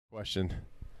Question.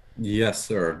 Yes,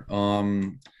 sir.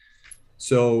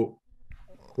 So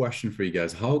question for you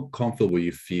guys. How comfortable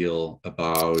you feel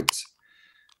about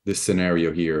this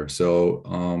scenario here?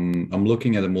 I'm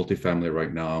looking at a multifamily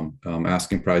right now.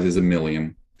 Asking price is 1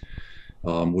 million,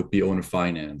 would be owner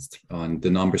financed, and the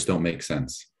numbers don't make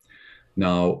sense.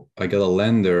 Now, I got a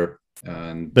lender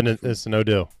and Then it's no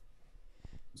deal.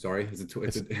 sorry, it's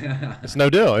It's a it's no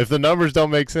deal. If the numbers don't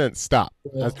make sense, stop.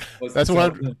 That's well, that's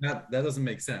what. so no, that doesn't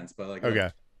make sense, but Okay.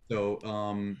 so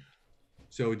um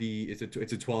so the it's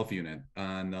a 12 unit,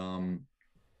 and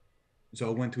so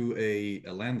I went to a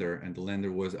lender, and the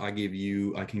lender was, I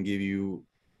can give you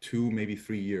 2 maybe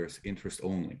 3 years interest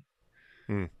only,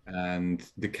 Hmm. and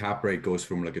the cap rate goes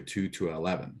from like a 2 to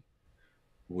 11.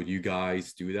 Would you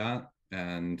guys do that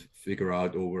and figure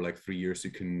out over like 3 years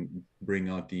you can bring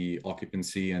out the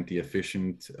occupancy and the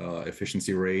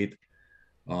efficiency rate,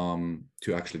 to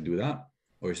actually do that,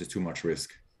 or is it too much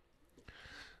risk?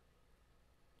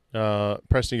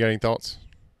 Preston, you got any thoughts?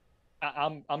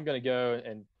 I'm gonna go,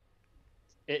 and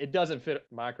it doesn't fit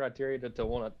my criteria to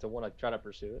want to try to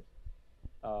pursue it.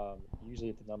 Usually,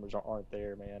 if the numbers aren't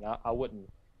there, man, I wouldn't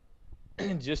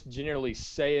just generally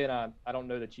say it. I don't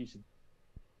know that you should.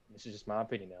 This is just my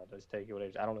opinion now. Just take it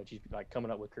whatever. I don't know that you should be like coming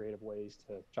up with creative ways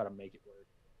to try to make it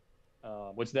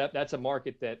work. Which that's a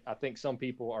market that I think some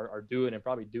people are doing and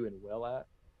probably doing well at.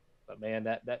 But man,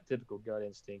 that typical gut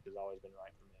instinct has always been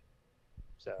right for me.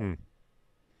 So Hmm.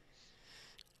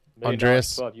 $1 million for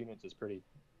Andreas. 12 units is pretty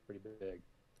big.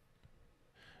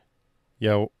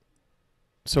 Yeah.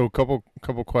 So a couple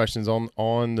questions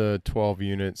on the 12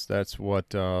 units. That's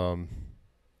what.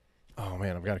 Oh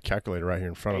man, I've got a calculator right here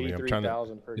in front of me. I'm Eighty-three trying to.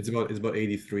 thousand per It's unit. about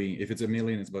 83. If it's 1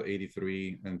 million, it's about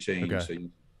 83 and change. Okay. So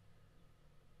you,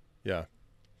 Yeah.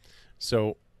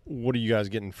 So what are you guys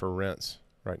getting for rents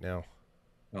right now?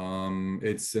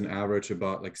 it's an average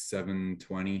about like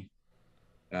 720.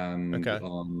 And Okay.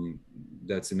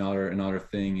 that's another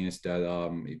thing is that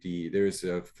there's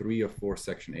a 3 or 4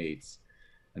 section 8s,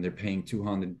 and they're paying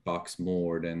 $200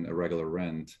 more than a regular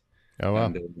rent. Oh wow.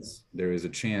 And there is a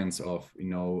chance of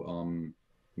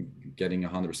getting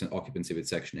 100% occupancy with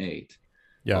section 8,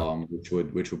 Yeah. which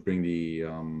would bring the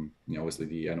obviously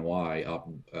the NOI up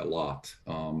a lot.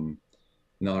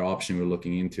 Another option we're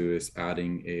looking into is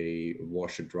adding a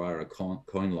washer dryer, a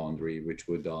coin laundry, which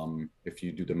would, if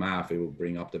you do the math, it will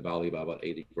bring up the value by about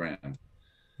 80 grand.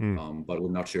 Hmm. But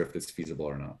we're not sure if it's feasible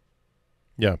or not.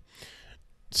 Yeah.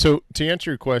 So to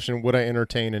answer your question, would I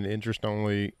entertain an interest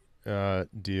only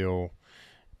deal?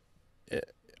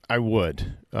 I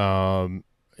would. One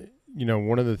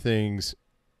of the things.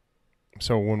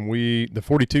 So when the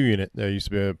 42 unit that I used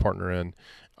to be a partner in,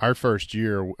 our first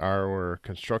year, our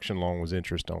construction loan was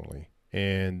interest only.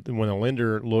 And when a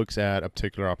lender looks at a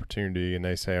particular opportunity and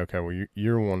they say, okay, well,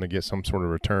 you're wanting to get some sort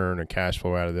of return and cash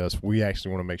flow out of this, we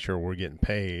actually want to make sure we're getting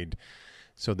paid.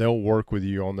 So they'll work with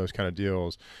you on those kind of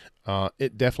deals.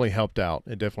 It definitely helped out.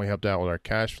 It definitely helped out with our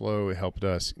cash flow. It helped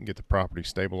us get the property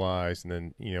stabilized,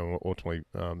 and then ultimately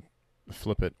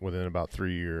flip it within about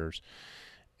 3 years.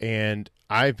 And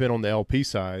I've been on the LP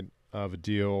side of a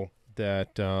deal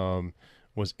that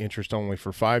was interest only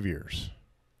for 5 years.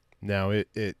 Now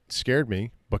it scared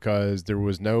me because there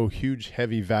was no huge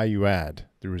heavy value add.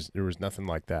 There was nothing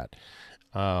like that.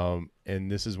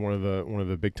 And this is one of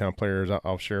the big time players.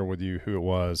 I'll share with you who it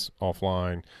was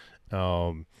offline.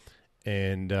 Um,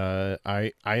 and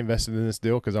I invested in this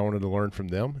deal because I wanted to learn from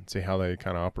them and see how they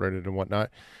kind of operated and whatnot.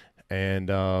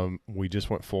 And we just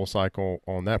went full cycle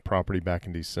on that property back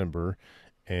in December,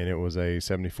 and it was a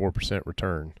 74%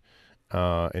 return,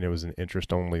 and it was an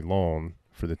interest only loan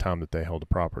for the time that they held the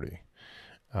property.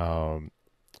 Um,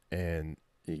 and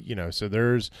so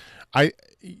there's, I,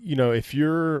 if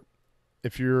you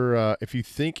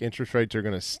think interest rates are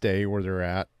going to stay where they're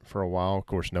at for a while, of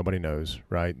course nobody knows,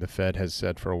 right? The Fed has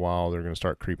said for a while they're going to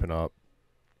start creeping up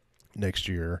next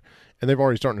year, and they've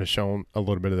already starting to show a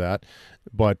little bit of that.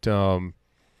 But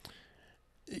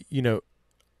you know,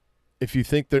 if you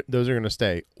think that those are going to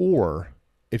stay, or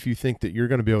if you think that you're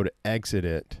going to be able to exit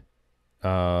it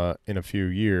in a few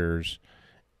years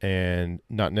and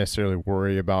not necessarily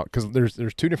worry about, because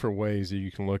there's two different ways that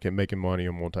you can look at making money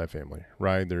on multifamily,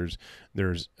 right? There's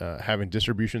having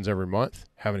distributions every month,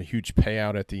 having a huge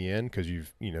payout at the end because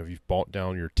you've bought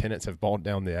down, your tenants have bought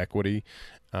down the equity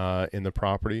in the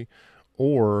property,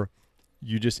 or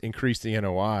you just increase the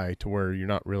NOI to where you're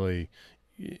not really,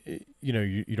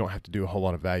 you don't have to do a whole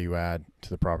lot of value add to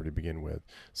the property to begin with.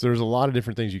 So there's a lot of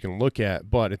different things you can look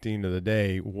at, but at the end of the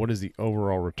day, what is the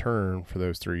overall return for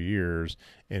those 3 years?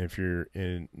 And if you're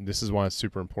in, this is why it's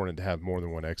super important to have more than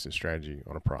one exit strategy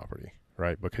on a property,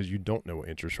 right? Because you don't know what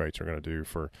interest rates are going to do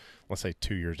for, let's say,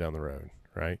 2 years down the road,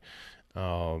 right?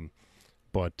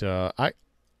 But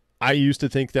I used to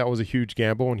think that was a huge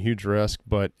gamble and huge risk,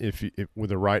 but if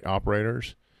with the right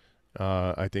operators,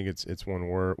 I think it's one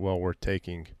well worth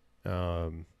taking,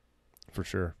 for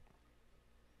sure.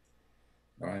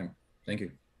 All right. Thank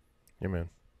you. Yeah, man.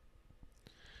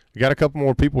 We got a couple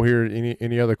more people here.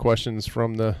 Any other questions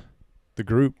from the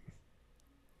group?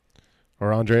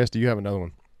 Or Andreas, do you have another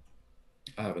one?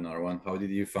 I have another one. How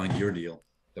did you find your deal?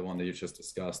 The one that you just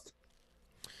discussed.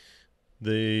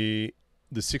 The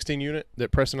 16 unit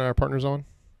that Preston and I are partners on.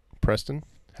 Preston,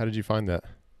 how did you find that?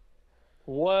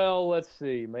 Well, let's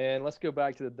see, man. Let's go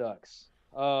back to the Ducks.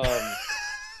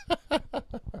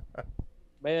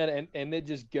 Man, and it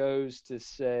just goes to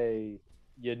say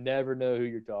you never know who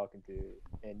you're talking to,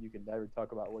 and you can never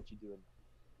talk about what you're doing.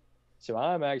 So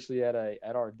I'm actually at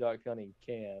our duck hunting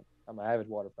camp. I'm an avid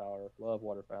waterfowler, love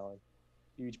waterfowling,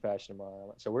 huge passion of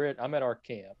mine. So I'm at our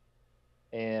camp,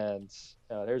 and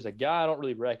there's a guy I don't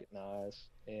really recognize,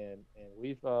 and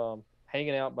we've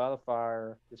hanging out by the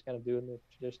fire, just kind of doing the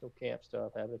traditional camp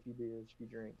stuff, having a few beers, a few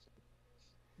drinks,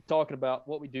 talking about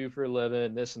what we do for a living,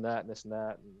 and this and that, and this and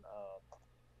that, and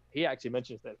he actually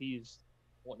mentions that he's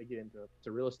wanting to get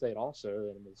into real estate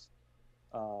also, and was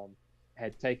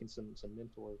had taken some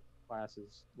mentor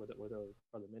classes with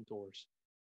other mentors,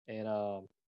 and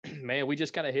man, we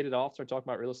just kind of hit it off, started talking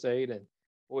about real estate and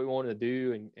what we wanted to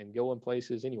do, and go in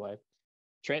places. Anyway,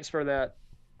 transfer that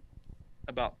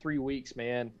about 3 weeks,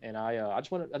 man, and I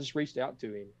just reached out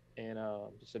to him and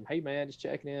just said, hey man, just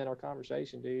checking in our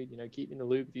conversation, dude. Keep me in the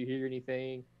loop if you hear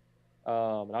anything,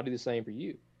 and I'll do the same for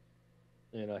you.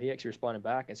 And he actually responded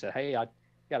back and said, hey, I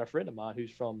got a friend of mine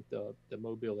who's from the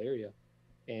Mobile area,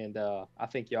 and I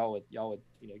think y'all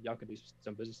could do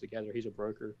some business together. He's a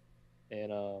broker, and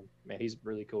man, he's a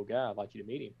really cool guy. I'd like you to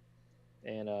meet him.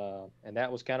 And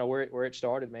that was kind of where it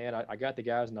started, man. I got the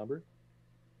guy's number,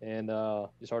 and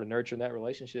just started nurturing that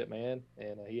relationship, man.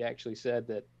 And he actually said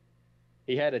that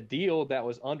he had a deal that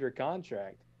was under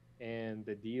contract, and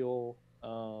the deal,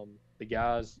 the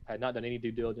guys had not done any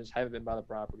due diligence, haven't been by the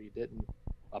property, didn't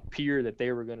appear that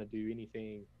they were going to do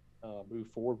anything, move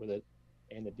forward with it,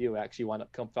 and the deal actually wound up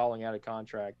falling out of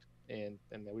contract, and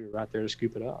then we were right there to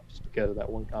scoop it up just because of that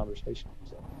one conversation.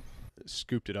 So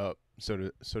Scooped it up, so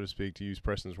to speak, to use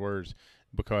Preston's words,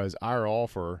 because our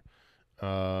offer,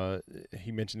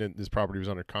 he mentioned that this property was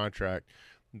under contract.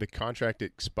 The contract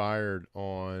expired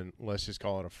on, let's just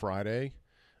call it a Friday.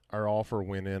 Our offer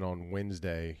went in on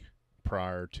Wednesday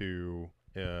prior to,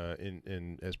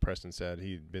 in as Preston said,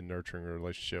 he'd been nurturing a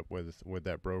relationship with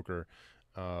that broker.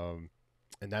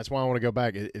 And that's why I want to go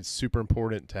back. It's super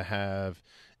important to have,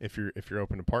 if you're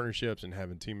open to partnerships and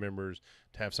having team members,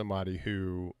 to have somebody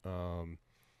who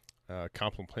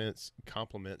complements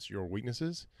your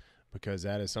weaknesses, because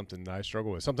that is something that I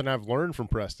struggle with. Something I've learned from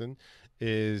Preston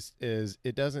is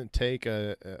it doesn't take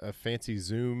a fancy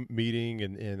Zoom meeting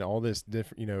and all this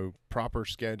different, proper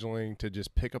scheduling to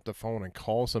just pick up the phone and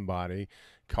call somebody,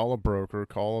 call a broker,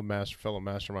 call a fellow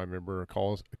mastermind member, or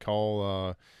call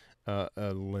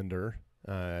a lender.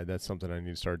 That's something I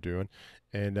need to start doing,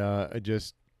 and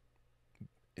just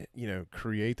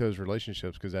create those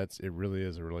relationships, because it really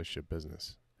is a relationship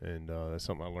business, and that's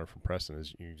something I learned from Preston.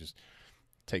 Is you just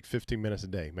take 15 minutes a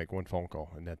day, make one phone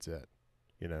call, and that's it.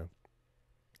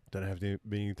 Doesn't have to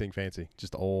be anything fancy,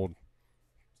 just the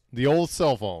old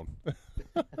cell phone.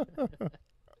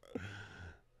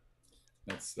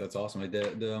 That's awesome.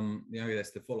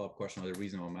 That's the follow-up question, or the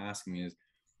reason why I'm asking is,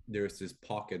 there's this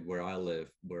pocket where I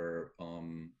live where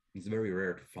it's very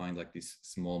rare to find like these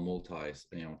small multis,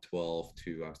 12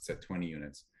 to, I said, 20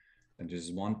 units. And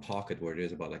there's one pocket where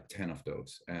there's about like 10 of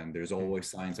those. And there's always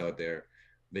signs out there,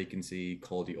 vacancy,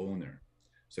 call the owner.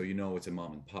 So it's a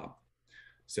mom and pop.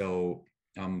 So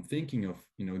I'm thinking of,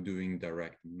 doing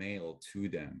direct mail to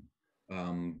them.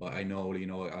 But I know,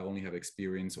 I only have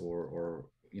experience or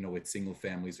with single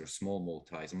families or small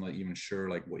multis. I'm not even sure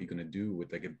like what you're going to do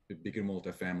with like a bigger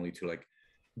multifamily to like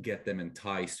get them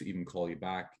enticed to even call you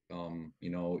back,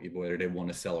 whether they want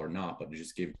to sell or not, but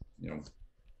just get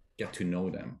to know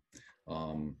them.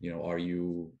 Are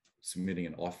you submitting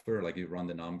an offer, like you run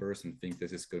the numbers and think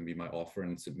this is going to be my offer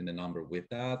and submit a number with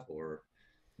that, or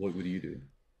what would you do?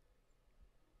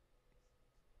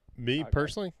 Me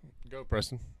personally, go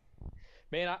Preston.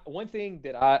 Man, one thing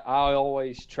that I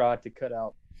always try to cut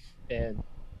out, and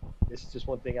this is just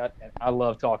one thing I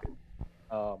love talking.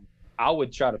 I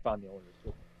would try to find the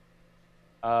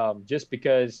owners, just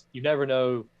because you never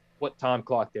know what time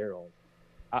clock they're on.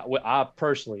 I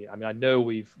personally, I know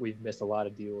we've missed a lot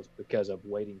of deals because of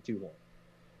waiting too long.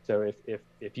 So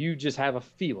if you just have a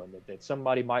feeling that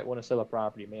somebody might want to sell a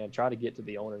property, man, try to get to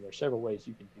the owner. There's several ways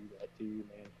you can do that too,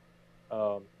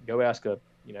 man. Go ask if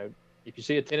you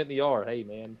see a tenant in the yard, hey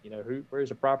man,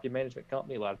 where's a property management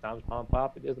company? A lot of times mom and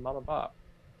pop, it is the mom and pop.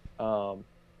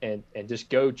 And just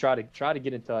go try to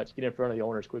get in touch, get in front of the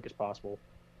owner as quick as possible.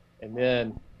 And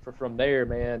then from there,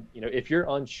 man, if you're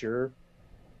unsure,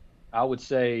 I would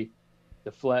say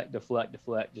deflect.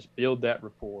 Just build that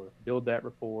rapport.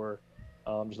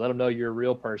 Just let them know you're a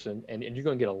real person, and you're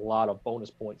going to get a lot of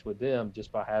bonus points with them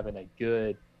just by having a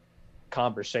good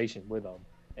conversation with them,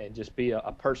 and just be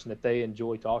a person that they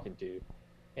enjoy talking to.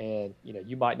 And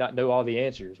you might not know all the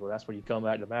answers. Well, that's when you come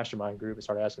out to the mastermind group and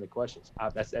start asking the questions.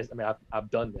 I've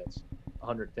done this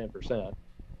 110%.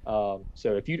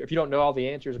 So if you don't know all the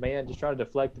answers, man, just try to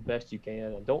deflect the best you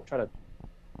can, and don't try to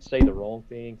say the wrong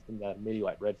thing from that immediate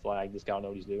like red flag, this guy know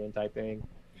what he's doing type thing.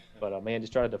 But man,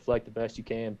 just try to deflect the best you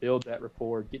can, build that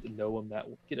rapport, get to know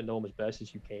them as best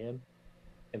as you can,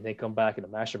 and then come back in the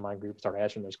mastermind group, start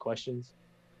answering those questions,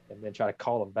 and then try to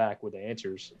call them back with the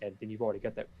answers, and then you've already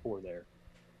got that rapport there.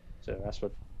 So that's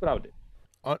what I would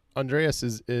do. Andreas,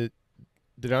 did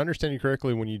I understand you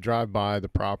correctly? When you drive by the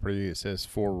property, it says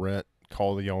for rent,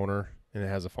 call the owner, and it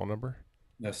has a phone number?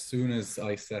 As soon as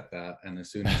I said that, and as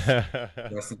soon as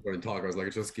Weston started talking, I was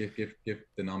like, just give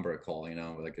the number a call,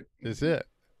 like That's it.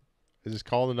 Just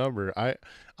call the number.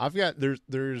 I've got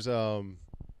there's a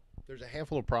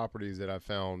handful of properties that I've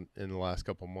found in the last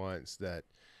couple of months that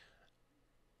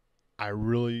I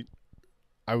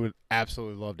would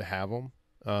absolutely love to have them.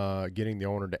 Getting the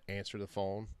owner to answer the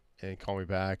phone and call me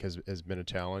back has been a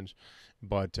challenge.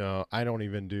 But I don't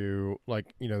even do,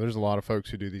 there's a lot of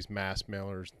folks who do these mass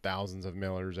mailers, thousands of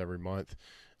mailers every month,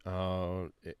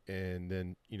 and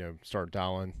then, start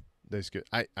dialing.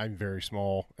 I'm very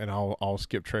small, and I'll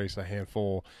skip trace a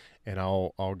handful, and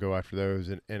I'll go after those.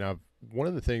 And one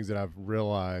of the things that I've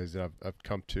realized that I've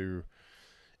come to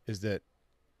is that,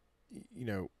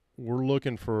 we're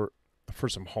looking for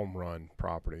some home run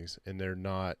properties, and they're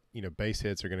not, base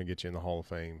hits are going to get you in the Hall of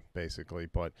Fame basically,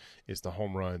 but it's the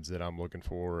home runs that I'm looking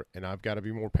for, and I've got to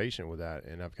be more patient with that,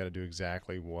 and I've got to do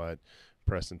exactly what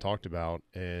Preston talked about.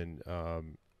 And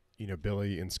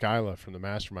Billy and Skyla from the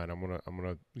mastermind, I'm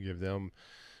gonna give them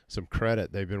some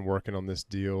credit. They've been working on this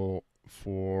deal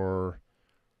for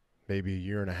maybe a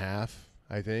year and a half,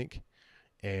 I think,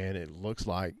 and it looks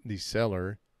like the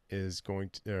seller is going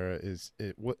to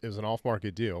it was an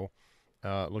off-market deal.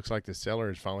 Looks like the seller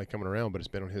is finally coming around, but it's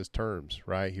been on his terms,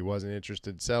 right? He wasn't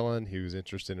interested in selling. He was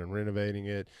interested in renovating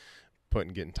it,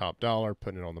 getting top dollar,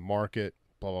 putting it on the market,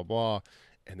 blah, blah, blah.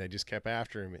 And they just kept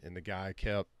after him, and the guy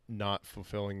kept not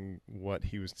fulfilling what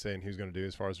he was saying he was going to do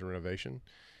as far as the renovation.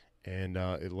 And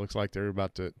it looks like they're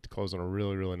about to close on a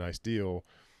really, really nice deal.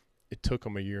 It took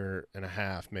them a year and a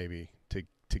half maybe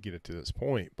to get it to this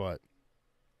point, but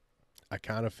I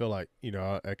kind of feel like,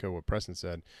 I echo what Preston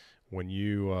said. When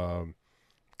you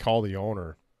call the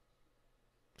owner,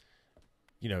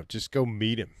 just go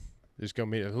meet him. Just go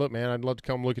meet him. Look, man, I'd love to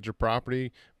come look at your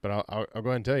property, but I'll go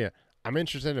ahead and tell you, I'm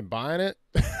interested in buying it.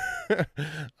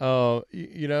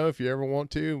 If you ever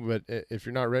want to, but if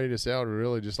you're not ready to sell, I'd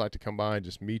really just like to come by and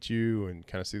just meet you and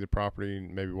kind of see the property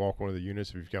and maybe walk one of the units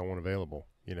if you've got one available,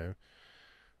 I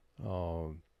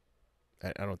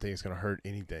don't think it's going to hurt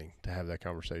anything to have that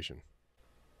conversation.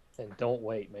 And don't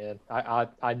wait, man.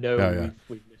 I know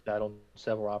we've missed out on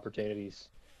several opportunities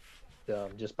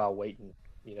just by waiting,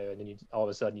 and then all of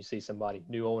a sudden you see somebody,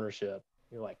 new ownership.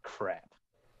 You're like, crap,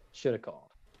 should have called.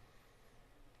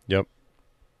 Yep.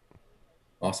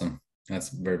 Awesome. That's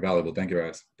very valuable. Thank you,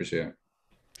 guys. Appreciate it.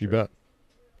 You bet.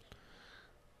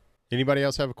 Anybody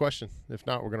else have a question? If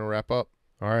not, we're going to wrap up.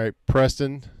 All right,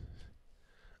 Preston.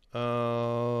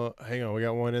 Hang on. We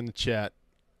got one in the chat,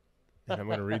 and I'm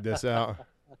going to read this out.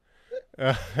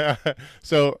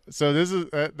 So this is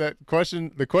that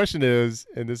question. The question is,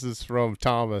 and this is from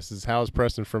Thomas, is how's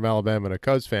Preston from Alabama and a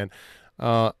Cubs fan?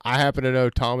 I happen to know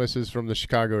Thomas is from the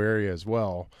Chicago area as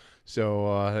well.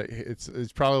 So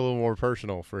it's probably a little more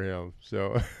personal for him.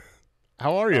 So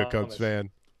how are you, Cubs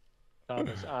fan?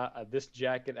 Thomas, this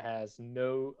jacket has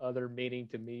no other meaning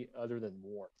to me other than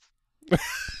warmth.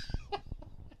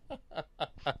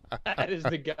 That is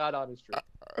the God honest truth.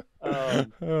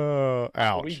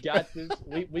 Ouch.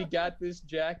 We got this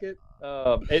jacket.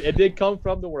 It did come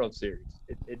from the World Series.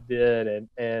 It did,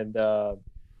 and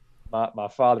my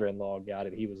father-in-law got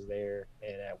it. He was there,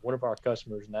 and one of our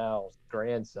customers now's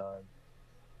grandson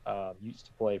used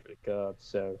to play for the Cubs,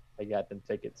 so they got them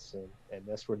tickets, and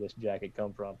that's where this jacket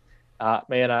come from.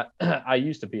 Man, I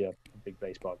used to be a big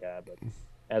baseball guy, but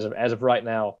as of right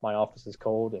now, my office is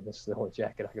cold, and this is the only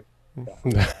jacket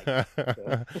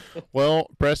Well,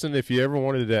 Preston, if you ever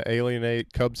wanted to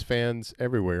alienate Cubs fans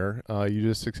everywhere, you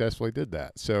just successfully did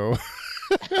that. So,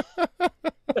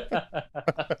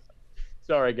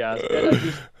 Sorry, guys.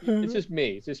 It's just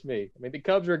me. It's just me. I mean, the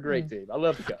Cubs are a great team. I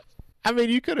love the Cubs. I mean,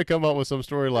 you could have come up with some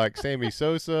story like Sammy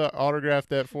Sosa autographed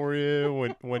that for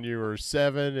you when you were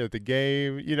 7 at the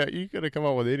game. You know, you could have come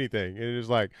up with anything. And it was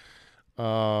like,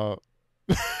 I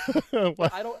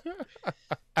don't.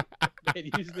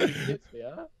 It usually gets me,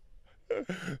 huh?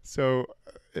 So,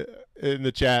 in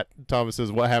the chat, Thomas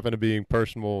says, "What happened to being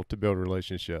personal to build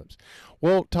relationships?"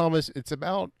 Well, Thomas, it's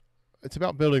about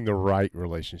building the right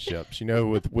relationships. You know,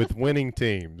 with winning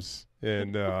teams,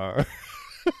 and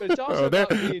But it's also about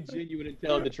being genuine and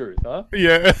telling the truth, huh?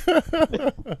 yeah,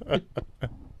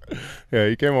 yeah.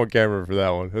 You came on camera for that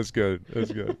one. That's good.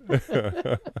 That's good.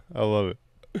 I love it.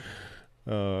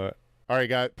 All right,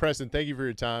 guys. Preston, thank you for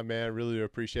your time, man. I really do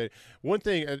appreciate it. One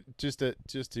thing, just to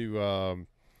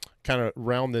kind of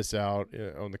round this out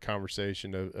on the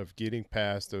conversation of getting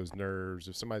past those nerves.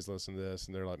 If somebody's listening to this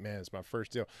and they're like, "Man, it's my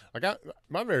first deal," I got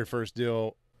my very first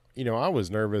deal. You know, I was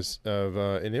nervous of,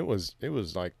 and it was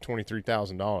like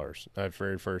 $23,000 that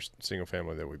very first single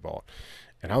family that we bought,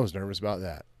 and I was nervous about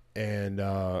that. And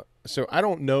so I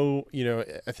don't know. You know,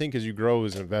 I think as you grow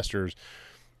as investors,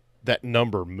 that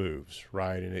number moves,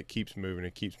 right? And it keeps moving,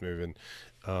 it keeps moving.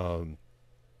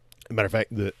 Matter of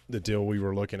fact, the deal we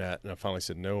were looking at, and I finally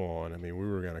said no on. I mean, we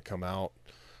were going to come out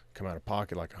of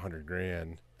pocket like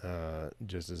 $100,000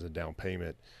 just as a down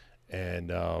payment,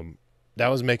 and that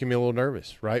was making me a little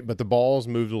nervous, right? But the balls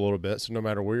moved a little bit, so no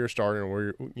matter where you're starting or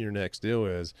where your next deal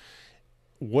is,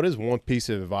 what is one piece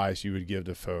of advice you would give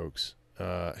to folks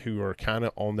who are kind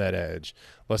of on that edge?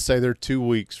 Let's say they're 2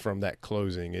 weeks from that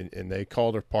closing and they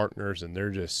call their partners and they're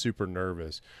just super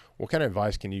nervous. What kind of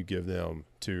advice can you give them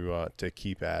to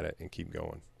keep at it and keep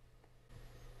going?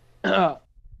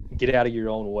 Get out of your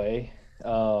own way.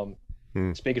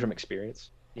 Speaking from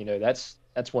experience, you know, that's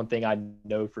one thing I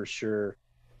know for sure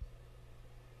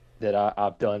that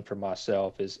I've done for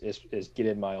myself is get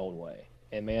in my own way.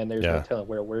 And man, there's no telling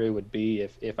where it would be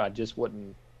if I just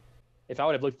wouldn't. If I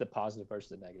would have looked at the positive versus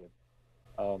the negative,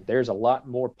 there's a lot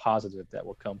more positive that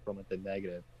will come from it than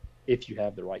negative if you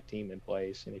have the right team in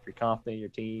place. And if you're confident in your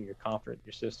team, you're confident in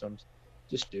your systems,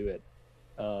 just do it.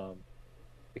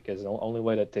 Because the only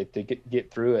way to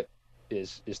get through it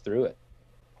is through it.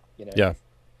 You know? Yeah.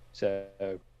 So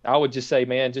I would just say,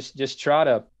 man, just try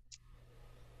to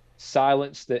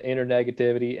silence the inner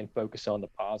negativity and focus on the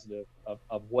positive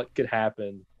of what could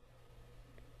happen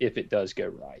if it does go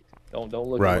right. Don't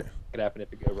look at what could happen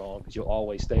if it go wrong, because you'll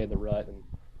always stay in the rut. And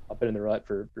I've been in the rut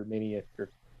for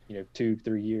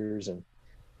 2-3 years, and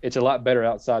it's a lot better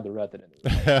outside the rut than in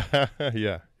the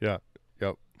rut.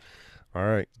 Yep. All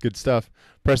right, good stuff.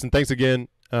 Preston, thanks again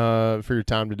for your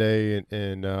time today,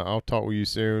 and I'll talk with you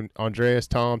soon. Andreas,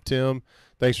 Tom, Tim,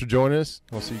 thanks for joining us.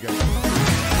 I'll see you guys.